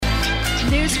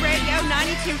News Radio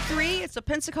 92.3. It's a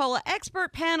Pensacola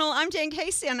expert panel. I'm Jane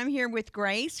Casey, and I'm here with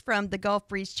Grace from the Gulf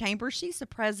Breeze Chamber. She's the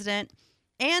president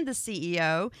and the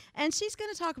CEO, and she's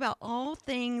going to talk about all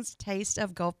things Taste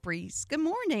of Gulf Breeze. Good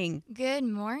morning. Good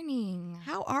morning.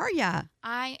 How are ya?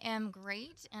 I am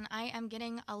great, and I am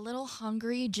getting a little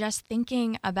hungry just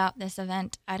thinking about this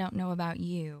event. I don't know about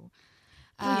you.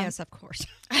 Yes, of course.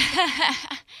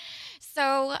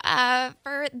 So,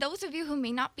 for those of you who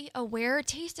may not be aware,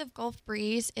 Taste of Gulf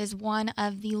Breeze is one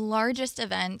of the largest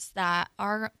events that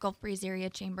our Gulf Breeze Area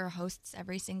Chamber hosts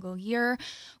every single year.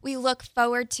 We look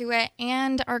forward to it,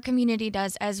 and our community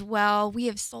does as well. We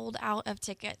have sold out of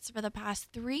tickets for the past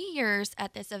 3 years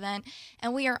at this event,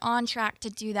 and we are on track to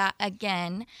do that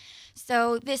again.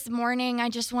 So this morning, I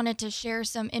just wanted to share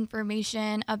some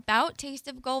information about Taste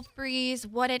of Gulf Breeze,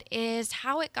 what it is,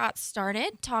 how it got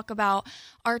started, talk about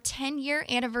our 10-year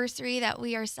anniversary that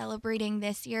we are celebrating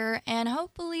this year, and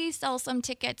hopefully sell some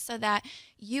tickets so that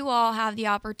you all have the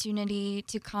opportunity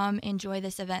to come enjoy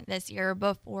this event this year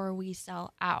before we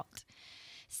sell out.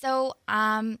 So,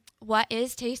 what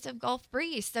is Taste of Gulf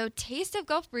Breeze? So, Taste of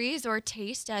Gulf Breeze, or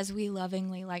Taste as we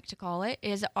lovingly like to call it,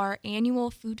 is our annual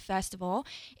food festival.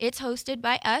 It's hosted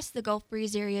by us, the Gulf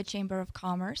Breeze Area Chamber of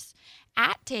Commerce.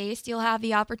 At Taste, you'll have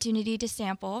the opportunity to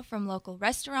sample from local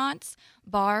restaurants,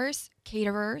 bars,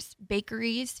 caterers,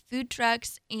 bakeries, food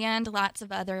trucks, and lots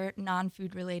of other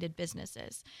non-food related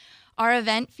businesses. Our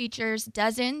event features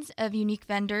dozens of unique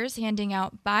vendors handing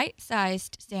out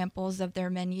bite-sized samples of their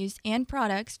menus and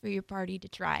products for your party to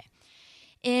try.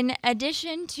 In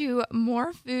addition to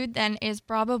more food than is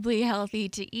probably healthy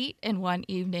to eat in one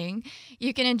evening,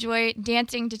 you can enjoy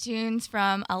dancing to tunes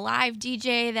from a live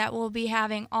DJ that we'll be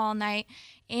having all night,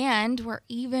 and we're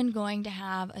even going to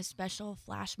have a special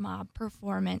flash mob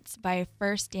performance by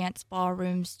First Dance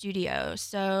Ballroom Studio.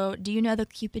 So, do you know the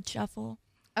Cupid Shuffle?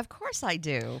 Of course I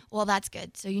do. Well, that's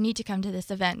good. So you need to come to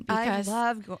this event because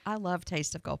I love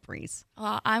Taste of Gulf Breeze.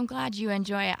 Well, I'm glad you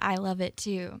enjoy it. I love it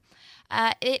too.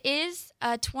 It is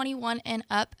a 21 and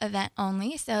up event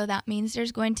only, so that means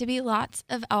there's going to be lots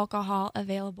of alcohol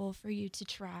available for you to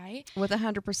try. With a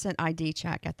 100% ID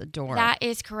check at the door. That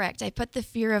is correct. I put the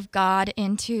fear of God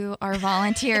into our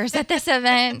volunteers at this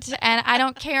event, and I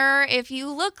don't care if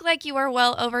you look like you are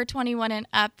well over 21 and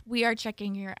up, we are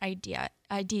checking your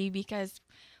ID because,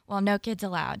 well, no kids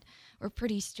allowed. We're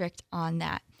pretty strict on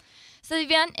that. So the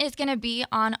event is going to be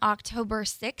on October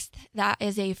 6th. That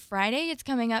is a Friday. It's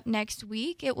coming up next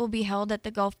week. It will be held at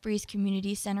the Gulf Breeze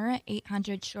Community Center at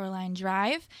 800 Shoreline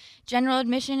Drive. General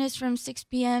admission is from 6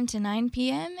 p.m. to 9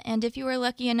 p.m. And if you were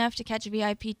lucky enough to catch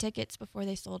VIP tickets before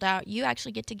they sold out, you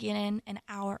actually get to get in an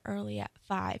hour early at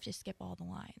 5 to skip all the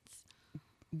lines.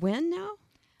 When now?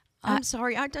 I'm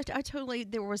sorry, I totally,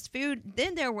 there was food,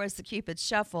 then there was the Cupid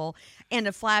Shuffle and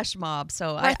a flash mob,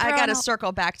 so I got to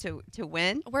circle back to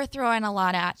when. We're throwing a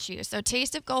lot at you. So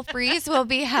Taste of Gulf Breeze will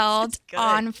be held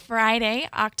on Friday,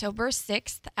 October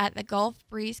 6th at the Gulf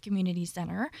Breeze Community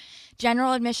Center.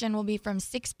 General admission will be from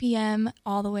 6 p.m.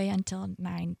 all the way until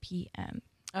 9 p.m.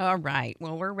 All right.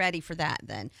 Well, we're ready for that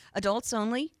then. Adults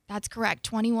only? That's correct.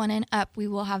 21 and up. We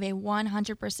will have a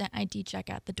 100% ID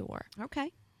check at the door.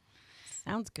 Okay.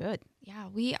 Sounds good. Yeah,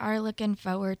 we are looking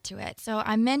forward to it. So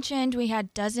I mentioned we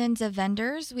had dozens of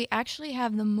vendors. We actually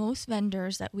have the most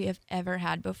vendors that we have ever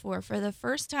had before. For the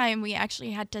first time, we actually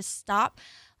had to stop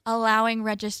allowing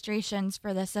registrations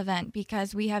for this event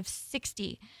because we have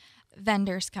 60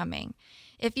 vendors coming.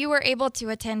 If you were able to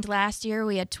attend last year,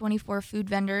 we had 24 food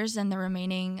vendors, and the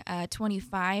remaining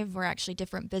 25 were actually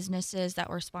different businesses that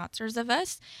were sponsors of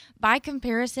us. By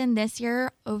comparison, this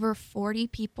year, over 40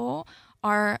 people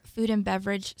are food and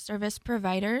beverage service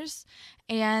providers,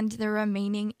 and the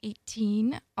remaining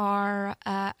 18 are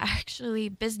actually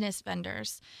business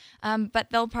vendors, but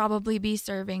they'll probably be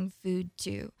serving food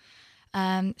too.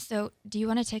 So do you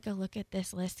want to take a look at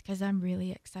this list? Because I'm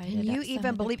really excited. Can you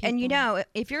even believe? And you know,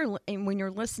 when you're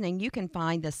listening, you can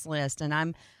find this list, and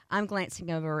I'm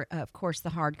glancing over, of course, the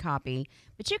hard copy,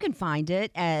 but you can find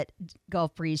it at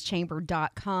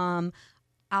gulfbreezechamber.com.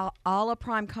 Alla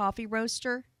Prime Coffee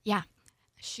Roaster. Yeah.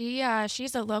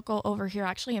 She's a local over here,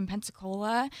 actually in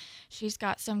Pensacola. She's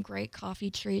got some great coffee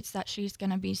treats that she's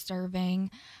going to be serving.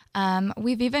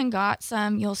 We've even got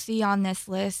some, you'll see on this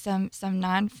list, some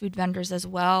non-food vendors as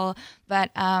well. But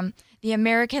The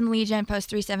American Legion, Post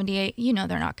 378,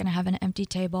 they're not going to have an empty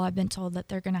table. I've been told that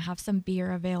they're going to have some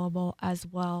beer available as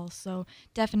well. So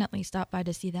definitely stop by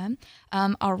to see them.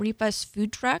 Arepa's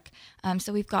food truck.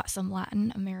 So we've got some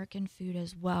Latin American food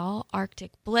as well.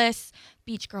 Arctic Bliss,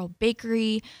 Beach Girl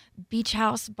Bakery, Beach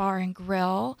House Bar and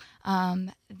Grill.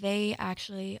 They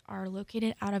actually are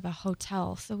located out of a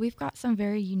hotel. So we've got some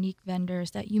very unique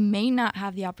vendors that you may not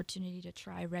have the opportunity to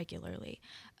try regularly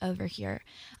over here.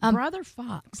 Brother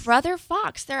Fox. Brother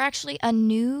Fox. They're actually a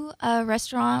new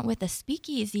restaurant with a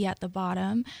speakeasy at the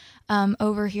bottom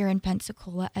over here in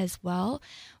Pensacola as well.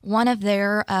 One of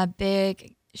their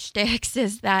big shticks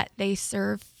is that they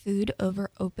serve food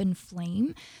over open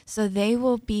flame. So they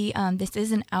will be, this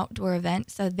is an outdoor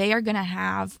event, so they are going to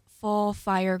have full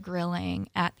fire grilling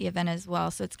at the event as well.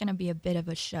 So it's going to be a bit of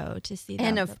a show to see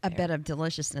them. And a bit of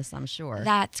deliciousness, I'm sure.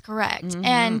 That's correct. Mm-hmm.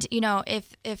 And,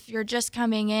 if you're just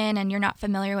coming in and you're not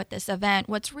familiar with this event,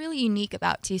 what's really unique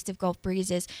about Taste of Gulf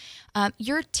Breeze is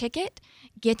your ticket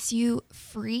gets you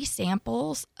free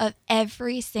samples of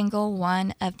every single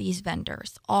one of these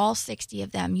vendors, all 60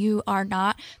 of them. You are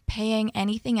not paying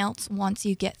anything else once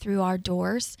you get through our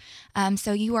doors.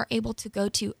 So you are able to go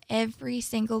to every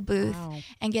single booth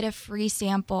and get a free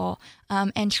sample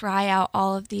and try out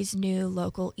all of these new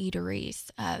local eateries.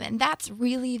 And that's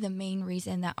really the main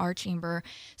reason that our chamber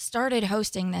started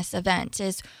hosting this event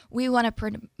is we want to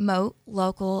promote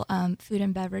local food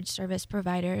and beverage service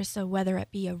providers. So whether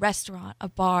it be a restaurant, a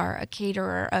bar, a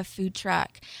caterer, a food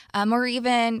truck, or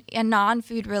even a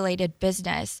non-food related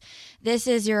business, this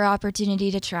is your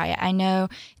opportunity to try it. I know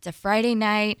it's a Friday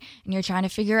night and you're trying to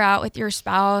figure out with your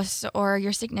spouse or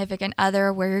your significant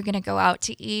other where you're going to go out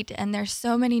to eat, and there's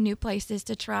so many new places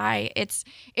to try.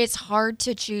 It's hard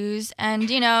to choose, and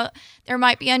there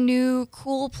might be a new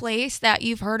cool place that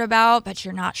you've heard about, but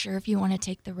you're not sure if you want to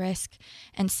take the risk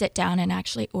and sit down and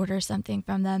actually order something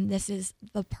from them. This is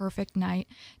the perfect night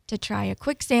to try a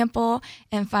quick sample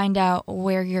and find out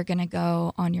where you're going to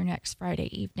go on your next Friday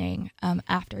evening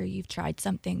after you've tried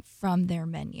something from their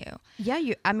menu. Yeah,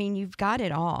 you've got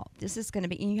it all. This is going to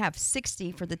be, and you have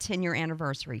 60 for the 10-year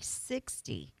anniversary.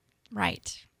 60.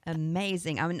 Right.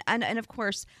 Amazing. And of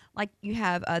course, like you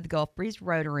have the Gulf Breeze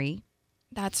Rotary.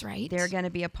 That's right. They're going to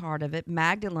be a part of it.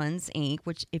 Magdalene's Inc.,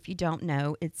 which if you don't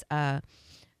know, it's a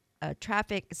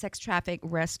sex traffic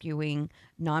rescuing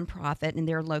nonprofit, and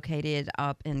they're located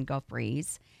up in Gulf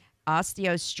Breeze.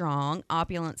 Osteo Strong,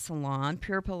 Opulent Salon,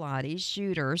 Pure Pilates,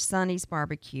 Shooter, Sonny's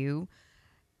Barbecue.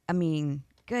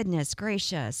 Goodness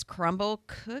gracious, Crumble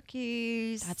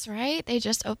Cookies. That's right. They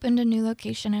just opened a new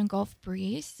location in Gulf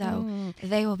Breeze, so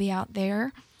they will be out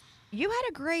there. You had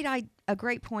a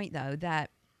great point, though, that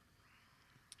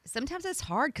sometimes it's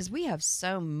hard because we have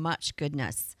so much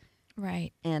goodness.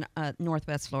 Right. In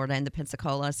Northwest Florida and the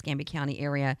Pensacola, Escambia County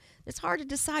area. It's hard to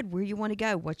decide where you want to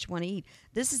go, what you want to eat.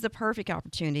 This is the perfect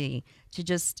opportunity to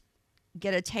just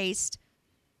get a taste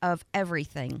of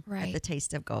everything at the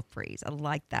Taste of Gulf Breeze. I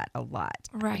like that a lot.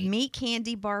 Right. Meat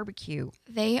Candy Barbecue.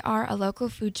 They are a local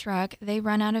food truck. They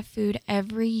run out of food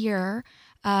every year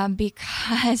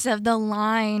because of the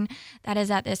line that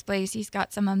is at this place. He's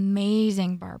got some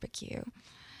amazing barbecue.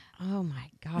 Oh,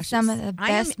 my gosh. Some of the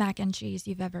best mac and cheese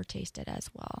you've ever tasted as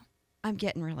well. I'm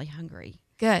getting really hungry.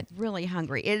 Good. Really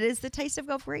hungry. It is the Taste of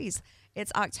Gulf Breeze.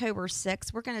 It's October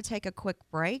 6th. We're going to take a quick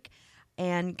break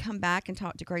and come back and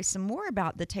talk to Grace some more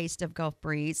about the Taste of Gulf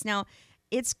Breeze. Now,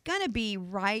 it's going to be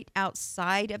right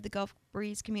outside of the Gulf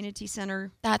Breeze Community Center.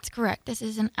 That's correct. This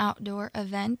is an outdoor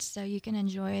event, so you can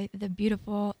enjoy the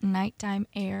beautiful nighttime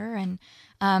air and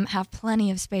have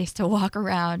plenty of space to walk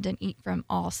around and eat from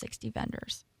all 60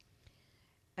 vendors.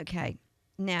 Okay.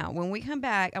 Now, when we come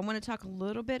back, I want to talk a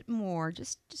little bit more,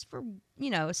 just for,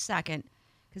 a second,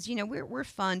 because, we're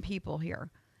fun people here.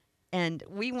 And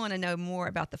we want to know more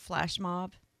about the flash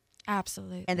mob.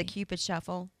 Absolutely. And the Cupid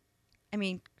Shuffle.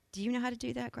 Do you know how to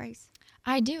do that, Grace?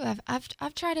 I do.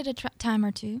 I've tried it a time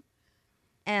or two.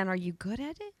 And are you good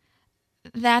at it?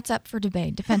 That's up for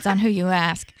debate. Depends on who you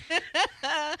ask.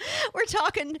 We're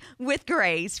talking with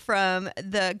Grace from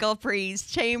the Gulf Breeze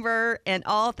Chamber and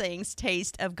all things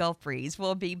Taste of Gulf Breeze.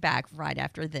 We'll be back right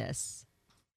after this.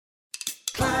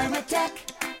 Climatech,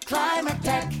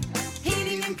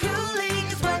 heating and cooling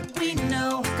is what we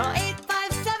know. Call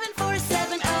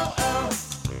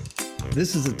 857-4700.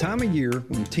 This is the time of year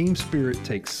when team spirit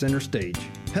takes center stage.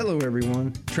 Hello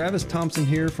everyone, Travis Thompson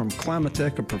here from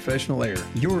Climatech of Professional Air,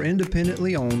 your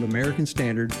independently owned American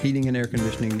Standard heating and air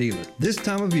conditioning dealer. This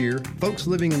time of year, folks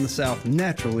living in the South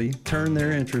naturally turn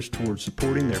their interest towards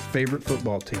supporting their favorite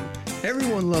football team.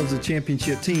 Everyone loves a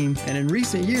championship team, and in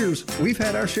recent years, we've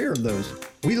had our share of those.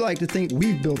 We like to think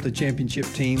we've built a championship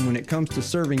team when it comes to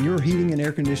serving your heating and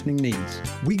air conditioning needs.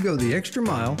 We go the extra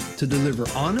mile to deliver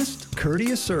honest,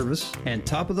 courteous service and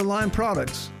top-of-the-line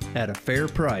products at a fair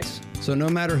price. So no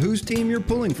matter whose team you're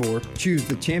pulling for, choose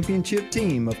the championship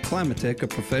team of Climatech of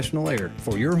Professional Air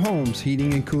for your home's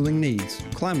heating and cooling needs.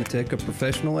 Climatech of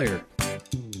Professional Air.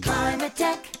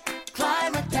 Climatech,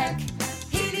 Climatech.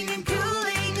 Heating and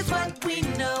cooling is what we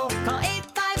know. Call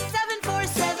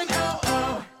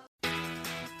 857-4700.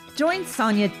 Join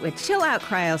Sonia with Chill Out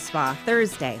Cryo Spa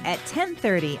Thursday at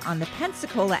 10:30 on the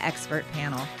Pensacola Expert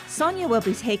Panel. Sonia will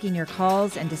be taking your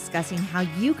calls and discussing how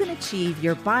you can achieve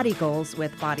your body goals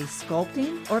with body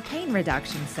sculpting or pain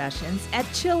reduction sessions at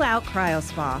Chill Out Cryo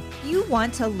Spa. You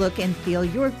want to look and feel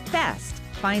your best.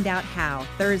 Find out how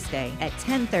Thursday at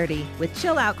 10:30 with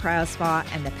Chill Out Cryo Spa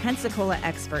and the Pensacola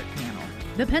Expert Panel.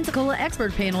 The Pensacola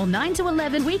Expert Panel, 9 to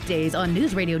 11 weekdays on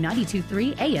News Radio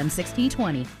 92.3 AM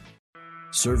 1620.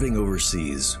 Serving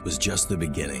overseas was just the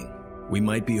beginning. We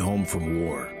might be home from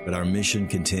war, but our mission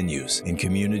continues in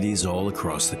communities all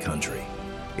across the country.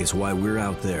 It's why we're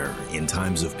out there in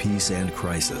times of peace and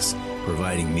crisis,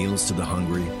 providing meals to the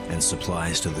hungry and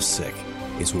supplies to the sick.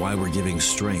 It's why we're giving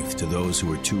strength to those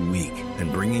who are too weak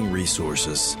and bringing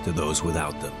resources to those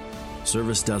without them.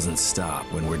 Service doesn't stop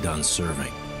when we're done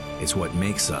serving. It's what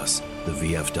makes us the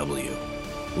VFW.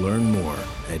 Learn more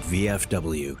at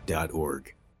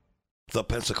vfw.org. The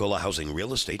Pensacola housing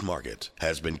real estate market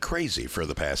has been crazy for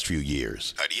the past few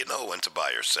years. How do you know when to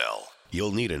buy or sell?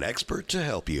 You'll need an expert to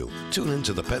help you. Tune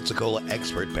into the Pensacola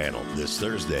Expert Panel this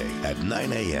Thursday at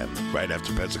 9 a.m. right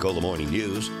after Pensacola Morning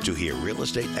News to hear real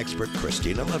estate expert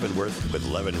Christina Leavenworth with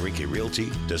Levin Rinke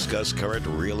Realty discuss current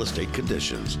real estate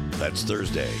conditions. That's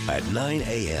Thursday at 9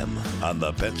 a.m. on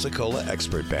the Pensacola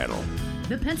Expert Panel.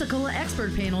 The Pensacola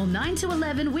Expert Panel, 9 to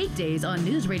 11 weekdays on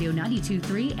News Radio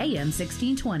 92.3 AM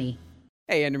 1620.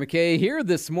 Hey, Andrew McKay here.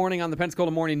 This morning on the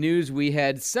Pensacola Morning News, we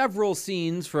had several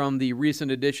scenes from the recent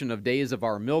edition of Days of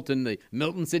Our Milton, the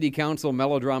Milton City Council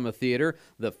Melodrama Theater.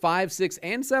 The 5, 6,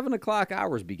 and 7 o'clock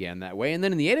hours began that way. And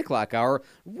then in the 8 o'clock hour,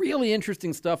 really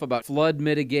interesting stuff about flood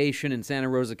mitigation in Santa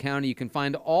Rosa County. You can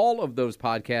find all of those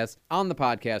podcasts on the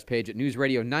podcast page at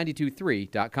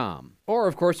newsradio923.com. Or,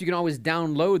 of course, you can always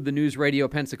download the News Radio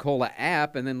Pensacola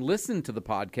app and then listen to the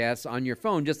podcasts on your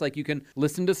phone, just like you can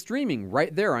listen to streaming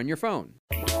right there on your phone.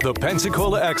 The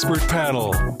Pensacola Expert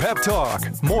Panel. Pep Talk.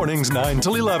 Mornings 9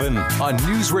 till 11 on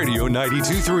News Radio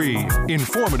 92.3.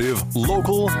 Informative,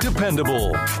 local,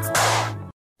 dependable.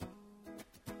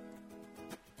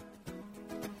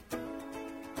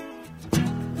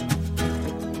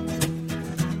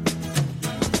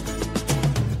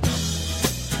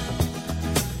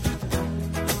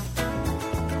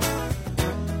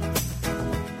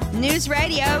 News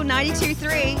Radio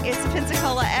 92.3. It's the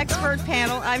Pensacola Expert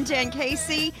Panel. I'm Jen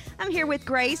Casey. I'm here with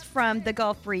Grace from the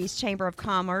Gulf Breeze Chamber of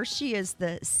Commerce. She is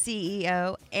the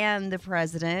CEO and the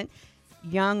president.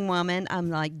 Young woman. I'm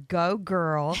like, go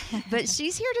girl. But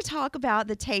she's here to talk about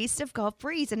the Taste of Gulf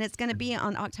Breeze, and it's going to be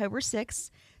on October 6th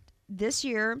this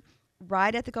year,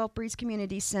 right at the Gulf Breeze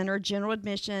Community Center. General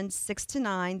admission 6 to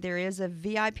 9. There is a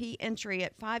VIP entry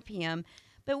at 5 p.m.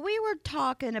 But we were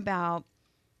talking about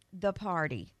the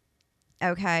party.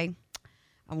 Okay,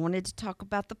 I wanted to talk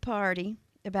about the party,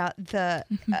 about the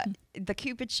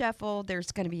Cupid Shuffle.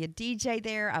 There's going to be a DJ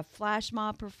there, a flash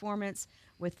mob performance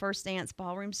with First Dance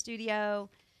Ballroom Studio.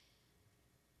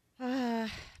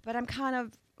 But I'm kind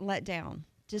of let down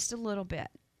just a little bit,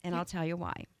 and I'll tell you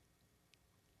why.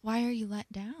 Why are you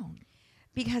let down?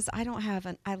 Because I don't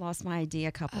have I lost my ID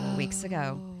a couple of weeks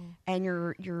ago, and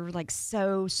you're like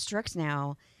so strict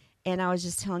now. And I was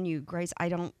just telling you, Grace,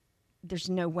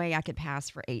 there's no way I could pass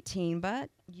for 18,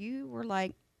 but you were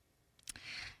like.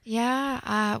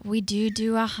 Yeah, we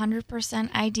do a 100%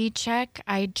 ID check.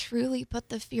 I truly put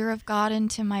the fear of God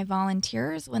into my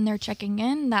volunteers when they're checking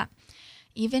in, that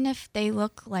even if they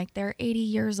look like they're 80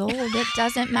 years old, it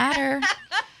doesn't matter.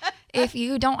 If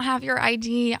you don't have your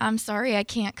ID, I'm sorry, I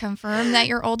can't confirm that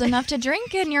you're old enough to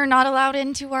drink and you're not allowed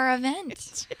into our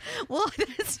event. Well,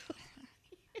 that's.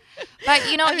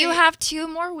 But, you have 2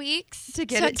 more weeks to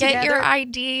get your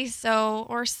ID,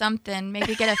 or something.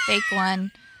 Maybe get a fake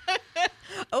one.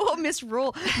 Oh, Miss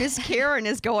Karen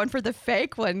is going for the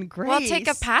fake one. Grace. Well, take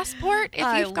a passport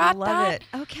if you've got that. I love it.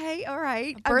 Okay, all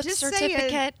right. A birth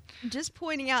certificate. Just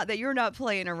pointing out that you're not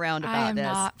playing around about this. I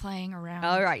am not playing around.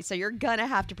 All right, so you're going to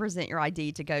have to present your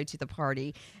ID to go to the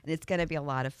party, and it's going to be a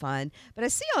lot of fun. But I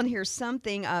see on here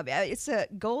something, it's a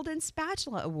Golden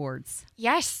Spatula Awards.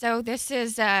 Yes, so this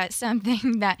is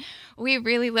something that we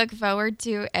really look forward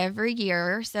to every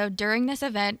year. So during this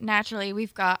event, naturally,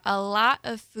 we've got a lot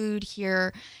of food here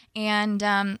year.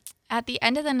 And at the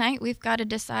end of the night, we've got to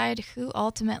decide who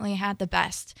ultimately had the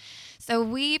best. So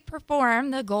we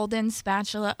perform the Golden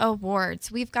Spatula Awards.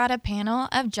 We've got a panel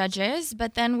of judges,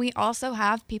 but then we also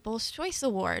have People's Choice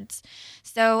Awards.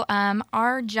 So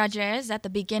our judges at the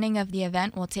beginning of the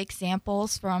event will take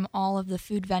samples from all of the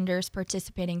food vendors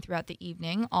participating throughout the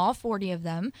evening, all 40 of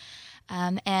them,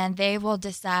 and they will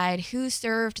decide who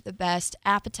served the best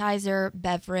appetizer,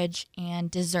 beverage,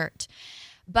 and dessert.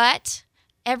 But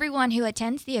everyone who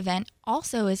attends the event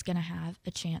also is going to have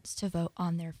a chance to vote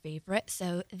on their favorite.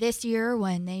 So this year,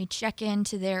 when they check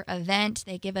into their event,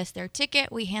 they give us their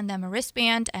ticket. We hand them a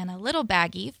wristband and a little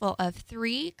baggie full of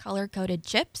 3 color-coded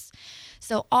chips.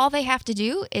 So all they have to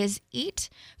do is eat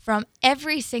from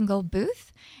every single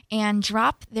booth and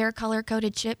drop their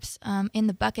color-coded chips in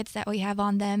the buckets that we have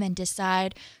on them and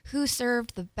decide who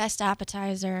served the best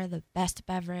appetizer, the best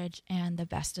beverage, and the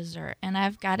best dessert. And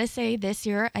I've got to say, this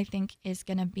year, I think is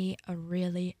going to be a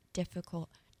really difficult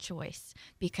choice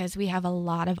because we have a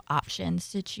lot of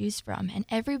options to choose from, and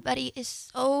everybody is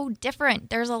so different.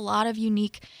 There's a lot of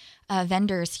unique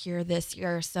vendors here this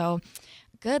year, so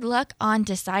good luck on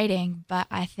deciding, but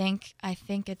I think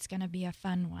it's going to be a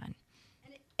fun one.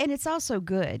 And it's also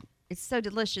good. It's so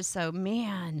delicious. So,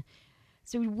 man.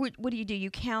 So what do?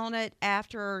 You count it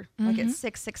after, like at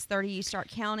 6:30 you start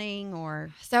counting,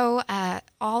 or? So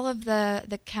all of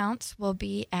the counts will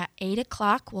be at 8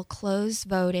 o'clock. We'll close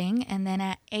voting. And then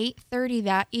at 8:30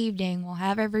 that evening, we'll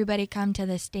have everybody come to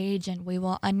the stage and we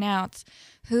will announce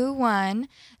who won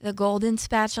the Golden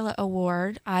Spatula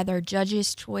Award, either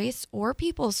Judge's Choice or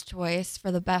People's Choice,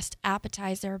 for the best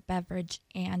appetizer, beverage,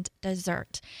 and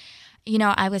dessert. You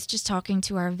know, I was just talking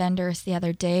to our vendors the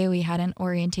other day. We had an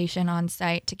orientation on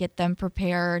site to get them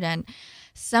prepared, and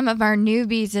some of our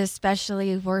newbies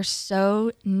especially were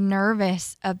so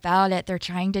nervous about it. They're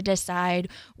trying to decide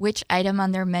which item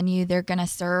on their menu they're going to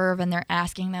serve, and they're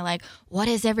like, what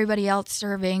is everybody else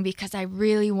serving? Because I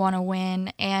really want to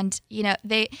win. And, you know,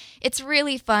 it's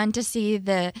really fun to see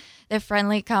the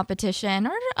friendly competition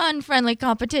or unfriendly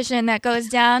competition that goes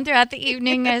down throughout the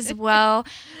evening as well.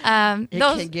 It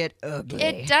can get ugly.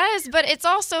 It does, but it's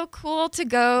also cool to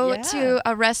go to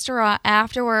a restaurant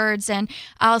afterwards, and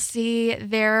I'll see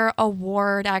their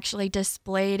award actually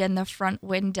displayed in the front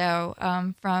window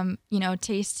from,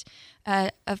 Taste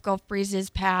of Gulf Breeze's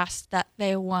past that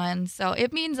they won. So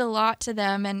it means a lot to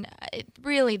them, and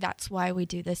really that's why we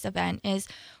do this event. Is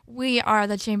we are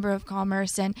the Chamber of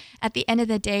Commerce, and at the end of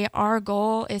the day, our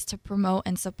goal is to promote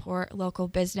and support local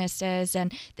businesses,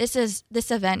 and this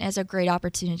event is a great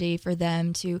opportunity for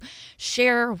them to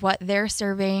share what they're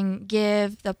serving,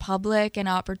 give the public an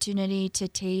opportunity to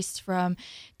taste from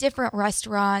different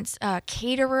restaurants,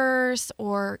 caterers,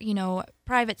 or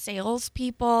private sales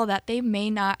people that they may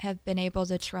not have been able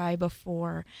to try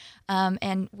before.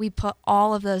 And we put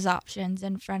all of those options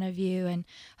in front of you, and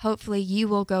hopefully you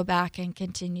will go back and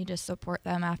continue to support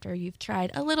them after you've tried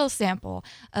a little sample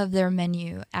of their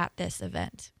menu at this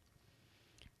event.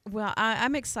 Well,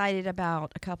 I'm excited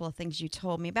about a couple of things you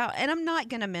told me about, and I'm not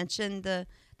going to mention the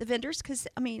vendors because,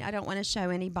 I don't want to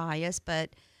show any bias, but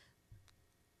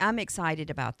I'm excited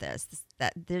about this.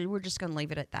 We're just going to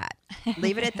leave it at that.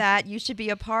 Leave it at that. You should be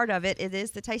a part of it. It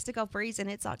is the Taste of Gulf Breeze, and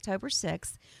it's October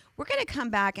 6th. We're going to come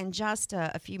back in just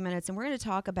a few minutes, and we're going to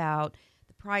talk about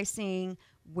the pricing,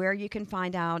 where you can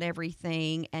find out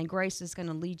everything, and Grace is going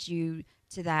to lead you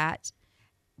to that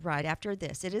right after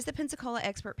this. It is the Pensacola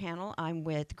Expert Panel. I'm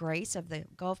with Grace of the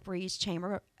Gulf Breeze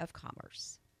Chamber of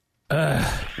Commerce.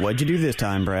 What'd you do this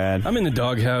time, Brad? I'm in the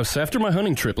doghouse after my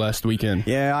hunting trip last weekend.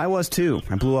 Yeah, I was too.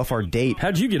 I blew off our date.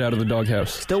 How'd you get out of the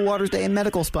doghouse? Stillwater's Day and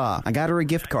Medical Spa. I got her a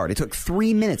gift card. It took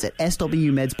 3 minutes at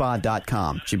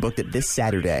swmedspa.com. She booked it this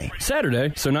Saturday.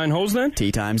 Saturday? So 9 holes then?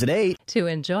 Tea time's at 8. To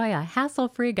enjoy a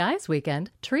hassle-free guys'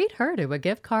 weekend, treat her to a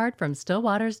gift card from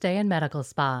Stillwater's Day and Medical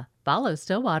Spa. Follow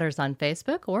Stillwater's on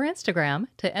Facebook or Instagram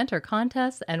to enter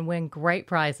contests and win great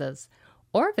prizes.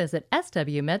 Or visit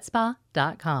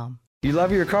swmedspa.com. You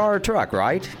love your car or truck,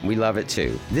 right? We love it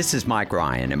too. This is Mike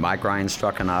Ryan at Mike Ryan's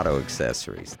Truck and Auto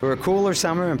Accessories. For a cooler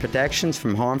summer and protections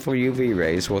from harmful UV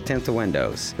rays, we'll tint the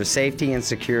windows. For safety and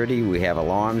security, we have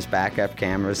alarms, backup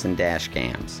cameras, and dash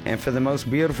cams. And for the most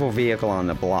beautiful vehicle on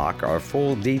the block, our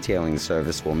full detailing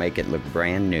service will make it look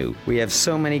brand new. We have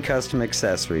so many custom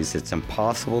accessories, it's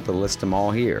impossible to list them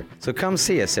all here. So come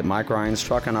see us at Mike Ryan's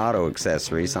Truck and Auto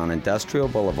Accessories on Industrial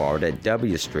Boulevard at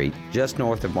W Street, just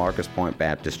north of Marcus Point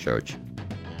Baptist Church.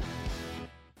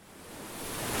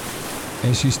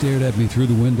 As she stared at me through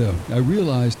the window, I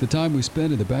realized the time we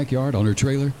spent in the backyard on her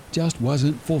trailer just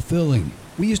wasn't fulfilling.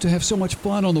 We used to have so much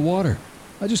fun on the water.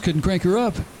 I just couldn't crank her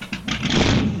up.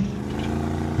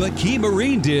 but Key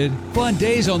Marine did. Fun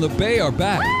days on the bay are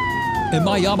back. And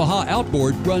my Yamaha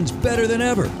outboard runs better than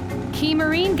ever. Key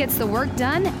Marine gets the work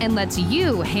done and lets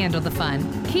you handle the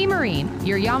fun. Key Marine,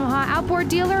 your Yamaha outboard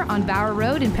dealer on Bower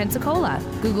Road in Pensacola.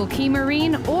 Google Key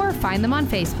Marine or find them on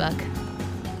Facebook.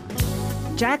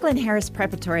 Jacqueline Harris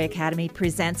Preparatory Academy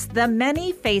presents The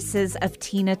Many Faces of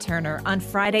Tina Turner on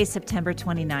Friday, September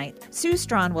 29th. Sue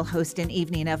Strawn will host an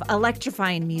evening of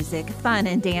electrifying music, fun,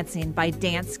 and dancing by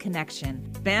Dance Connection.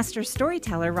 Master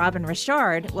storyteller Robin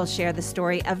Richard will share the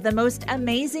story of the most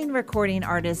amazing recording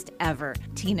artist ever,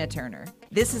 Tina Turner.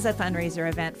 This is a fundraiser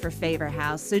event for Favor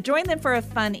House, so join them for a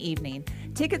fun evening.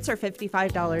 Tickets are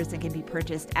 $55 and can be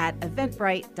purchased at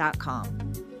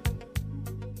eventbrite.com.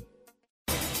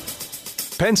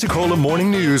 Pensacola Morning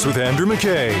News with Andrew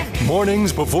McKay.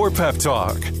 Mornings before Pep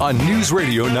Talk on News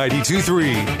Radio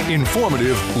 92.3.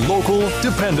 Informative, local,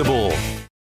 dependable.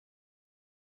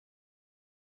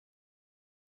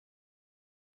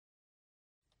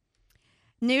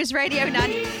 News Radio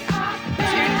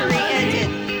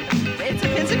 92.3. It's a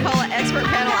Pensacola expert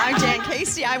panel. I'm Jan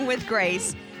Casey. I'm with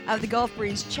Grace of the Gulf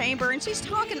Breeze Chamber, and she's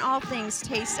talking all things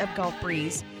Taste of Gulf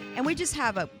Breeze. And we just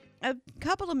have a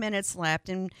couple of minutes left,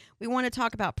 and we want to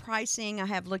talk about pricing. I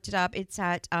have looked it up. It's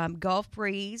at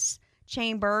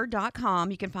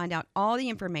gulfbreezechamber.com. You can find out all the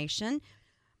information.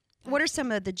 What are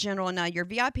some of the general? Now, your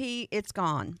VIP, it's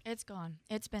gone. It's gone.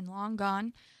 It's been long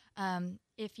gone.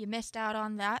 If you missed out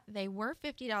on that, they were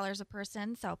 $50 a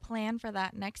person, so plan for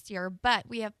that next year. But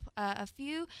we have a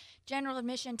few general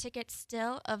admission tickets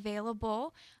still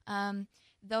available.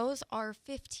 Those are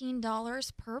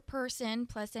 $15 per person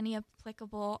plus any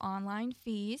applicable online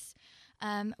fees.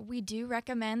 We do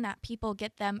recommend that people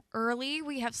get them early.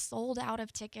 We have sold out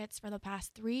of tickets for the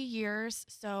past 3 years.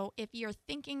 So if you're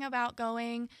thinking about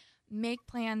going, make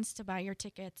plans to buy your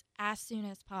tickets as soon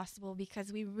as possible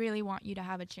because we really want you to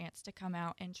have a chance to come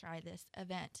out and try this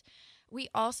event. We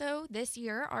also, this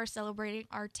year, are celebrating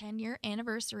our 10-year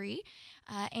anniversary.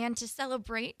 And to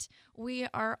celebrate, we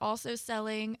are also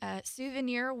selling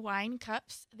souvenir wine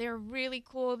cups. They're really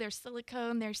cool. They're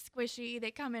silicone. They're squishy. They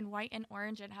come in white and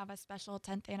orange and have a special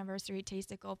 10th anniversary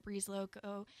Taste of Gulf Breeze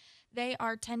logo. They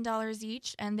are $10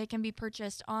 each, and they can be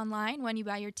purchased online when you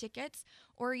buy your tickets,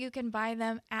 or you can buy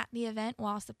them at the event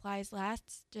while supplies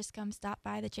last. Just come stop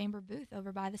by the Chamber booth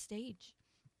over by the stage.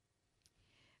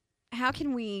 How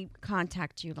can we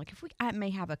contact you? Like, I may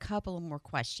have a couple of more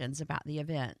questions about the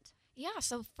event. Yeah,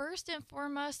 so first and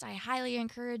foremost, I highly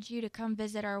encourage you to come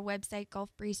visit our website,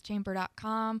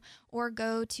 gulfbreezechamber.com, or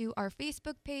go to our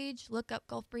Facebook page, look up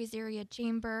Gulf Breeze Area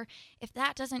Chamber. If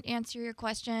that doesn't answer your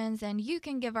questions, then you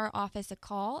can give our office a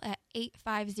call at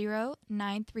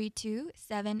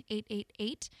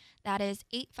 850-932-7888. That is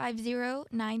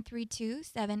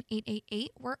 850-932-7888.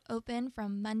 We're open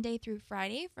from Monday through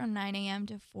Friday from 9 a.m.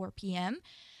 to 4 p.m.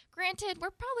 Granted,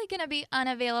 we're probably going to be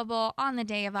unavailable on the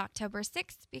day of October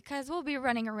 6th because we'll be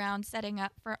running around setting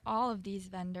up for all of these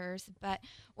vendors, but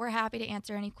we're happy to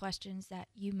answer any questions that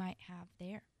you might have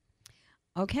there.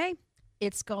 Okay.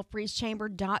 It's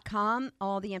gulfbreezechamber.com.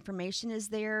 All the information is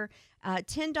there.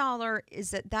 $10,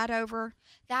 is that over?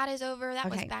 That is over. That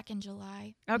was back in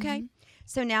July. Okay. Mm-hmm.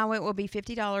 So now it will be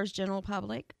 $50 general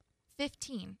public.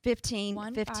 15.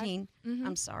 Mm-hmm.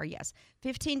 I'm sorry, yes.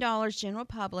 $15 general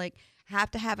public.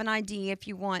 Have to have an ID if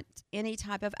you want any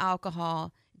type of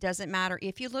alcohol. It doesn't matter.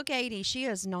 If you look 80, she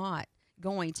is not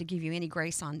going to give you any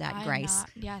grace on that, Grace. Not.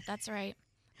 Yeah, that's right.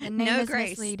 The name is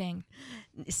grace. Misleading.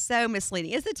 So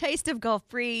misleading. It's the Taste of Gulf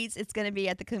Breeze. It's going to be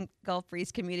at the Gulf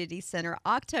Breeze Community Center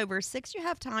October 6th. You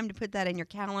have time to put that in your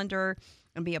calendar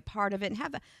and be a part of it and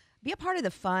be a part of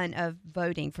the fun of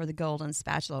voting for the Golden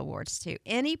Spatula Awards, too.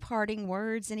 Any parting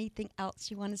words, anything else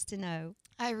you want us to know?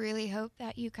 I really hope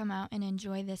that you come out and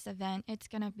enjoy this event. It's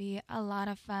going to be a lot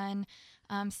of fun,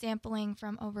 sampling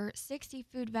from over 60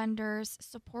 food vendors,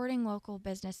 supporting local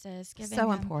businesses, giving so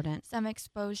them important. Some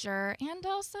exposure, and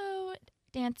also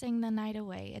dancing the night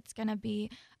away. It's going to be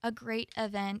a great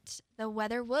event. The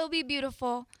weather will be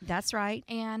beautiful. That's right.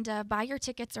 And buy your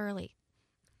tickets early.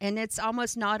 And it's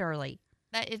almost not early.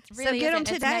 It really so get them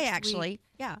isn't. today, actually. Week.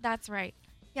 Yeah. That's right.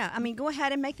 Yeah, I mean, go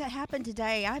ahead and make that happen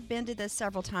today. I've been to this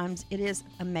several times. It is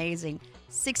amazing.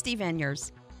 60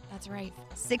 vineyards. That's right.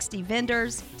 60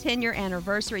 vendors, 10-year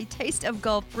anniversary, Taste of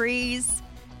Gulf Breeze.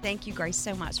 Thank you, Grace,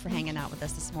 so much for hanging out with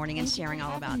us this morning and sharing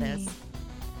all about this.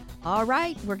 All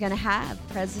right, we're going to have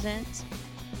President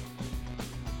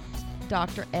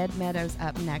Dr. Ed Meadows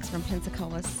up next from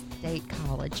Pensacola State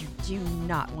College. You do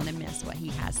not want to miss what he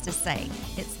has to say.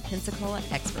 It's the Pensacola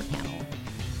Expert Panel.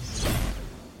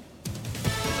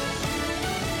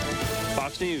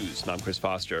 Fox News, I'm Chris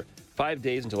Foster. 5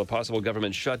 days until a possible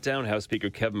government shutdown. House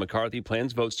Speaker Kevin McCarthy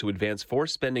plans votes to advance 4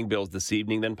 spending bills this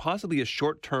evening, then possibly a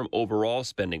short-term overall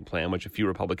spending plan, which a few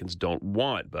Republicans don't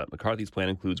want. But McCarthy's plan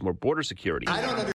includes more border security.